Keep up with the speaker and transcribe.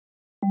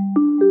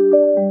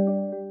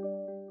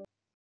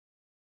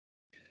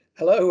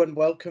Hello and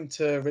welcome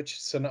to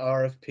Richardson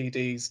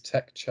RFPD's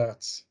Tech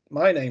Chats.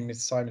 My name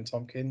is Simon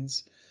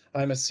Tomkins.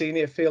 I'm a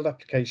Senior Field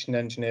Application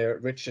Engineer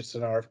at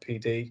Richardson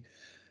RFPD.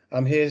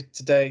 I'm here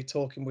today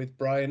talking with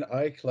Brian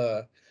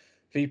Eichler,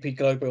 VP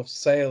Global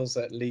Sales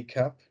at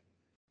LICAP,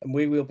 and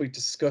we will be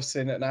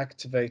discussing an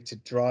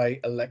activated dry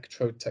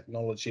electrode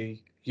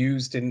technology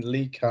used in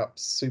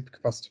Leecap's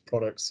supercapacitor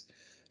products.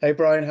 Hey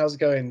Brian, how's it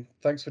going?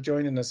 Thanks for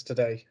joining us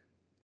today.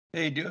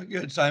 Hey, doing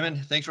good, Simon.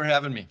 Thanks for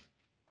having me.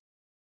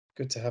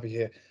 Good to have you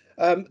here.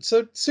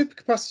 So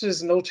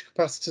supercapacitors and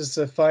ultracapacitors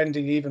are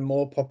finding even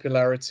more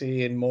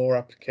popularity in more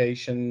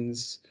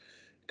applications.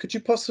 Could you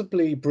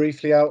possibly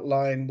briefly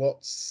outline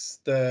what's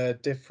the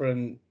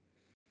difference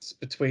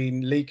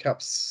between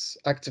Leecap's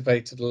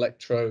activated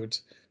electrode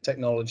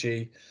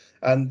technology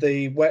and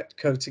the wet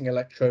coating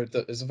electrode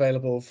that is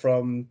available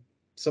from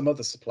some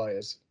other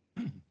suppliers?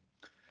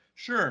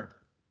 Sure,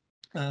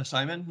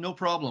 Simon, no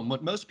problem.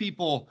 What most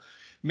people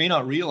may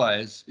not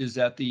realize is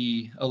that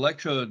the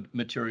electrode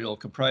material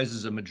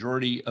comprises a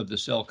majority of the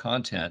cell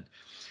content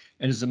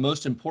and is the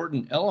most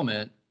important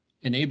element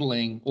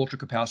enabling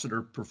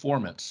ultracapacitor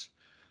performance.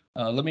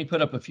 Let me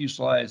put up a few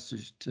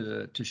slides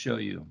to show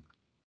you.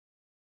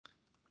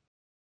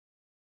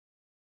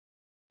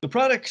 The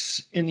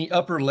products in the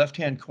upper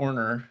left-hand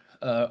corner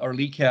are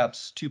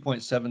Leecap's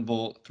 2.7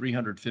 volt,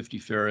 350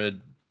 farad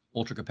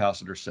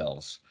ultracapacitor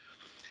cells.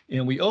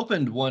 And we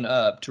opened one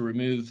up to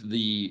remove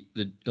the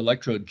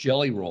electrode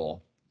jelly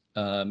roll.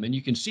 And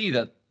you can see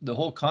that the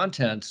whole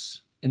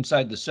contents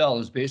inside the cell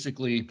is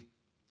basically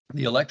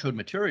the electrode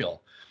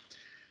material.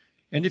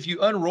 And if you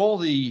unroll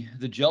the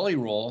jelly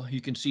roll, you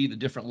can see the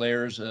different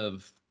layers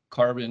of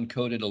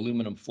carbon-coated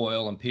aluminum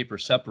foil and paper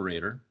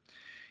separator.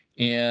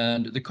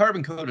 And the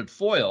carbon-coated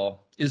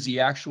foil is the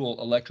actual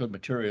electrode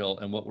material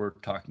and what we're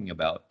talking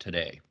about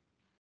today.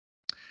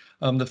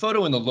 The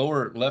photo in the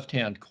lower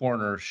left-hand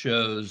corner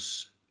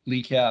shows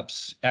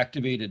Leecap's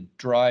activated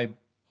dry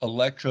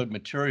electrode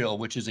material,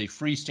 which is a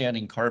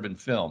freestanding carbon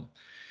film.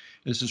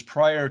 This is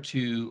prior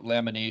to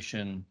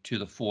lamination to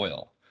the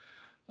foil.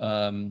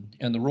 And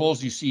the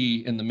rolls you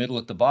see in the middle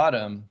at the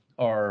bottom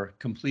are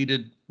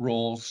completed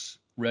rolls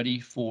ready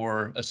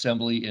for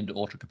assembly into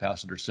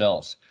ultracapacitor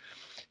cells.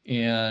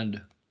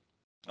 And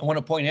I want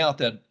to point out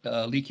that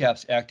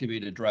Leecap's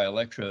activated dry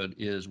electrode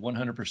is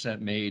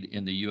 100% made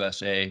in the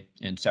USA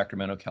in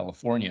Sacramento,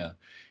 California,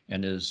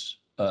 and is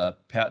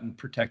patent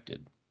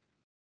protected.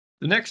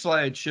 The next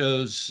slide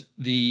shows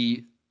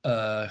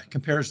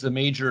compares the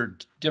major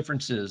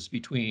differesses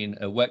between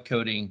a wet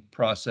coating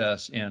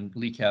process and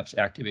Leecap's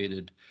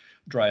activated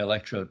dry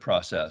electrode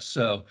process.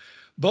 So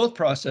both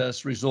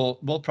processes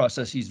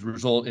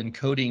result in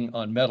coating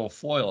on metal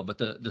foil, but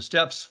the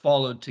steps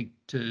followed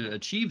to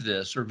achieve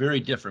this are very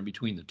different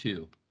between the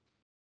two.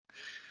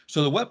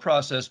 So the wet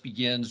process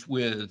begins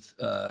with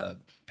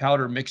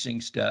powder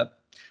mixing step,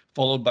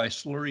 followed by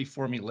slurry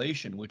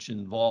formulation, which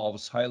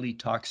involves highly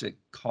toxic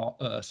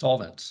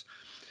solvents.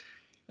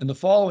 And the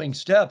following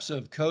steps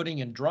of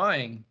coating and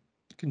drying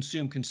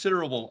consume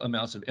considerable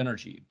amounts of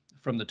energy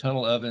from the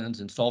tunnel ovens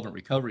and solvent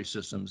recovery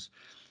systems.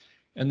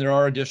 And there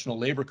are additional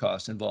labor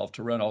costs involved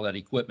to run all that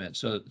equipment.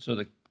 So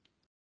the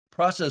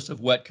process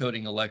of wet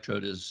coating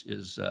electrode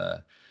is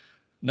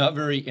not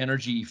very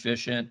energy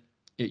efficient.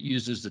 It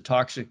uses the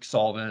toxic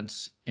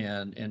solvents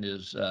and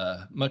is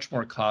much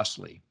more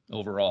costly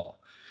overall.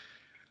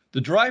 The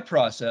dry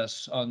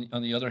process, on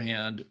the other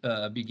hand,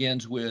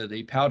 begins with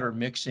a powder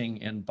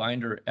mixing and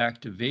binder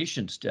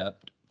activation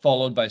step,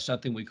 followed by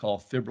something we call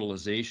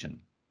fibrillization.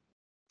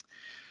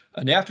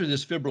 And after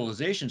this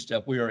fibrillization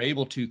step, we are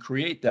able to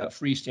create that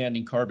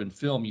freestanding carbon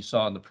film you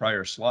saw in the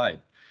prior slide.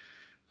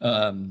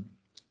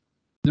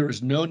 There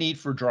is no need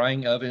for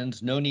drying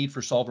ovens, no need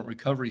for solvent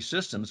recovery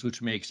systems,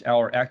 which makes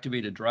our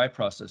activated dry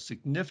process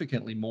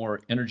significantly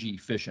more energy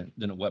efficient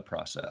than a wet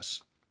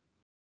process.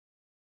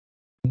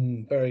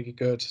 Very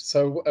good.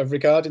 So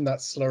regarding that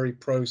slurry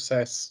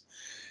process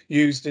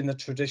used in the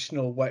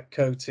traditional wet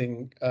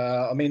coating,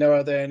 are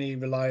there any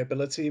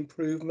reliability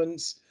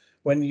improvements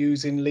when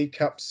using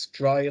Leecap's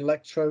dry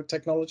electrode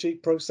technology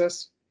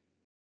process?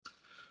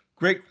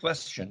 Great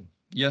question.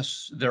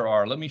 Yes, there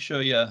are. Let me show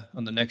you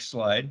on the next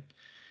slide.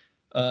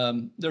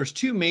 There's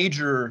two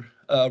major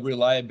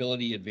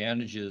reliability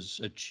advantages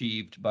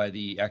achieved by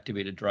the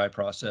activated dry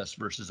process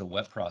versus a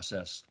wet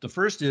process. The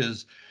first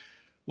is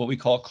what we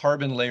call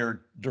carbon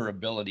layer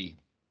durability.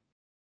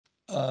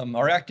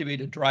 Our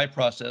activated dry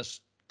process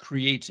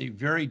creates a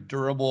very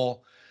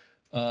durable,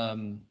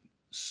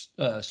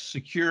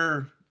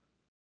 secure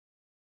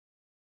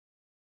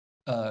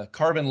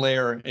carbon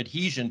layer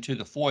adhesion to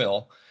the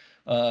foil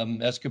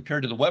as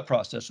compared to the wet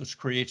process, which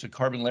creates a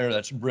carbon layer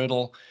that's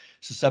brittle,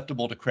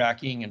 susceptible to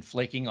cracking and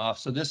flaking off.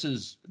 So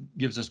this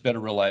gives us better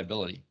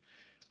reliability.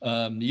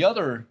 The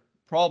other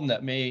problem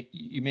that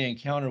you may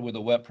encounter with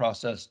a wet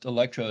processed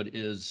electrode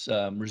is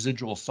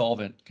residual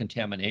solvent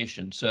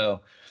contamination.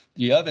 So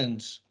the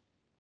ovens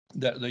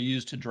that they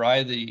use to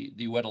dry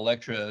the wet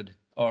electrode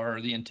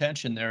the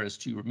intention there is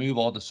to remove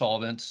all the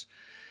solvents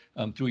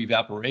through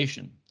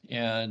evaporation.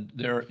 And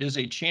there is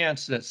a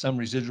chance that some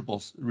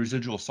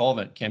residual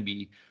solvent can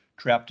be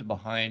trapped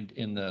behind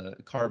in the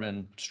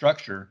carbon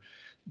structure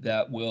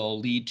that will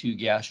lead to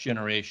gas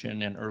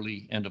generation and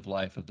early end of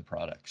life of the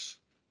products.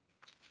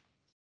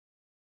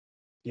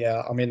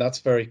 Yeah, I mean, that's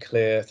very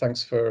clear.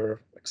 Thanks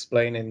for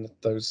explaining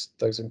those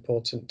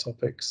important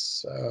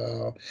topics.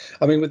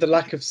 I mean, with the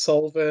lack of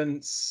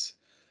solvents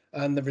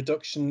and the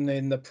reduction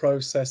in the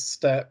process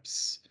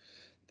steps,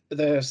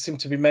 there seem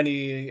to be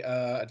many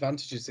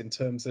advantages in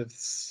terms of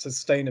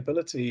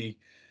sustainability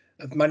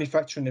of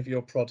manufacturing of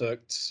your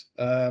product.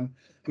 I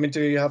mean,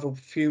 do you have a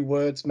few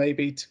words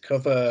maybe to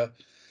cover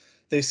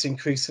this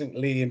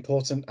increasingly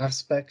important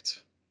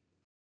aspect?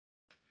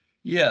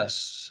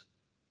 Yes,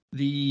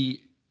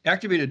 the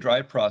activated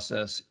dry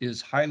process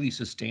is highly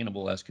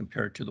sustainable as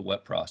compared to the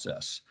wet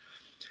process.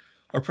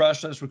 Our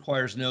process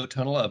requires no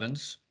tunnel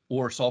ovens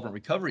or solvent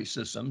recovery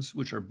systems,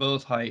 which are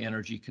both high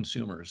energy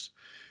consumers.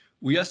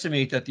 We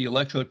estimate that the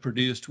electrode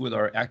produced with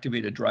our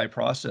activated dry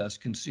process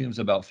consumes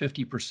about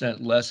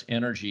 50% less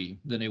energy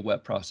than a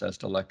wet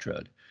processed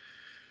electrode.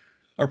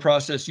 Our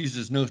process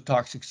uses no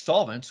toxic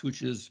solvents,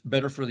 which is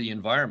better for the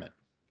environment.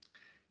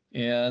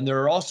 And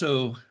there are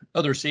also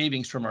other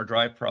savings from our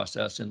dry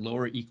process in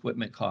lower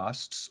equipment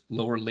costs,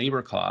 lower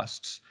labor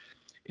costs,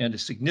 and a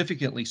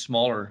significantly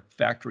smaller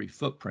factory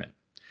footprint.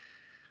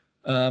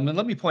 And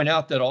let me point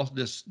out that all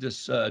this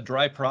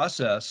dry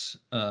process,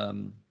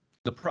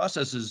 the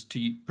process is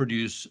to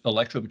produce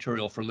electrode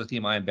material for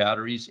lithium-ion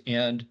batteries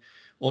and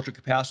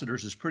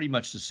ultracapacitors is pretty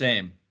much the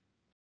same.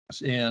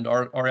 And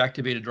our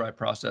activated dry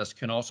process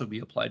can also be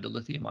applied to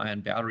lithium-ion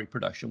battery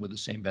production with the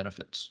same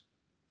benefits.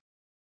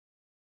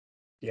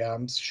 Yeah,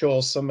 I'm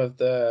sure some of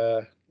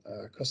the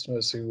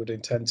customers who would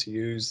intend to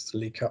use the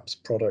Leecaps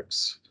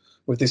products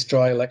with this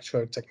dry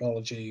electrode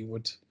technology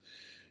would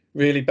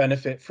really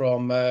benefit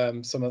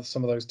from some of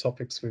those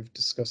topics we've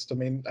discussed. I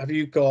mean, have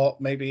you got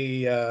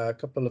maybe a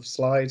couple of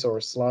slides or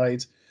a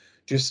slide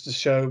just to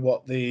show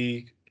what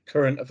the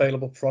current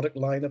available product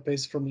lineup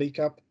is from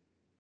Leecap?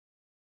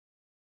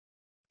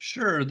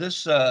 Sure,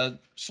 this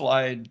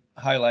slide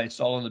highlights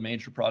all of the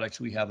major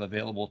products we have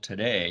available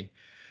today.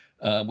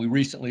 We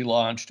recently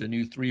launched a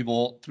new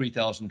 3-volt,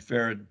 3000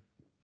 farad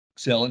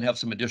cell and have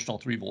some additional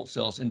 3-volt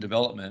cells in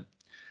development.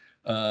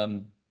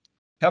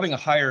 Having a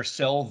higher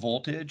cell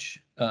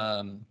voltage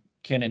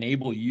can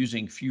enable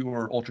using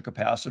fewer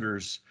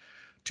ultracapacitors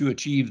to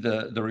achieve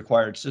the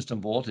required system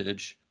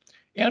voltage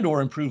and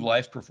or improve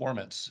life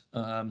performance.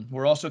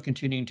 We're also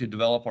continuing to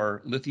develop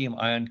our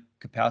lithium-ion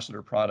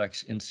capacitor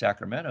products in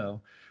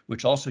Sacramento,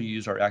 which also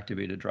use our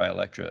activated dry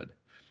electrode.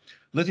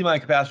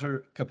 Lithium-ion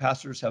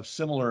capacitors have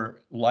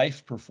similar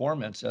life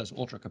performance as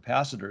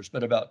ultracapacitors,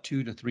 but about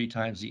 2 to 3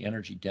 times the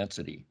energy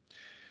density.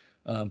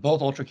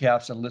 Both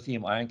ultracaps and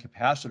lithium-ion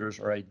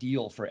capacitors are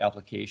ideal for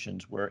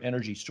applications where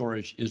energy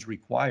storage is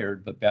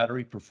required, but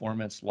battery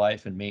performance,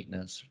 life, and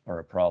maintenance are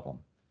a problem.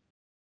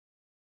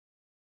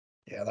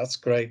 Yeah, that's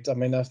great. I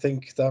mean, I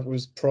think that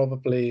was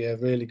probably a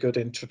really good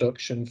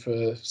introduction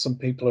for some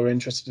people who are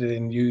interested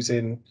in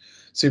using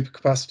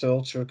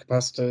supercapacitor,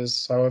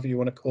 ultracapacitors, however you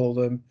want to call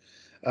them.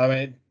 I mean,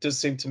 it does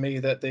seem to me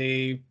that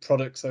the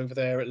products over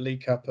there at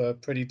LICAP are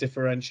pretty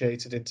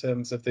differentiated in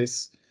terms of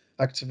this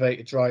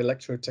activated dry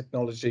electrode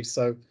technology.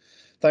 So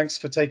thanks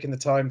for taking the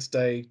time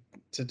today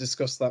to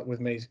discuss that with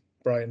me,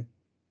 Brian.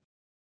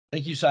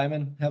 Thank you,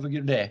 Simon. Have a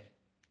good day.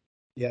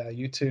 Yeah,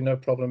 you too, no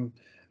problem.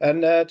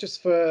 And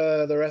just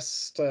for the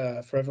rest,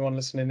 for everyone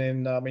listening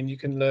in, I mean, you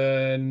can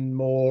learn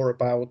more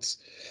about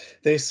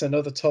this and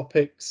other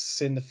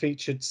topics in the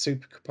featured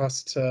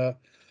supercapacitor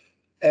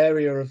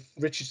area of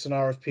Richardson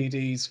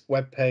RFPD's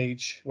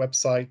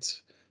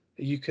website.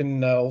 You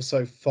can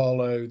also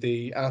follow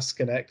the Ask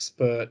an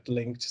Expert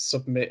link to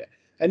submit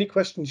any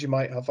questions you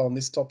might have on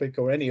this topic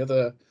or any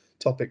other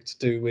topic to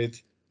do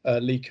with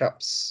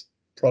Leecaps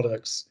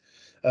products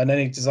and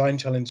any design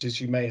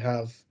challenges you may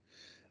have.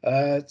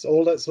 It's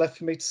all that's left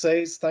for me to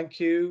say is thank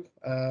you.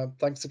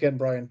 Thanks again,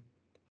 Brian.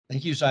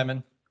 Thank you,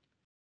 Simon.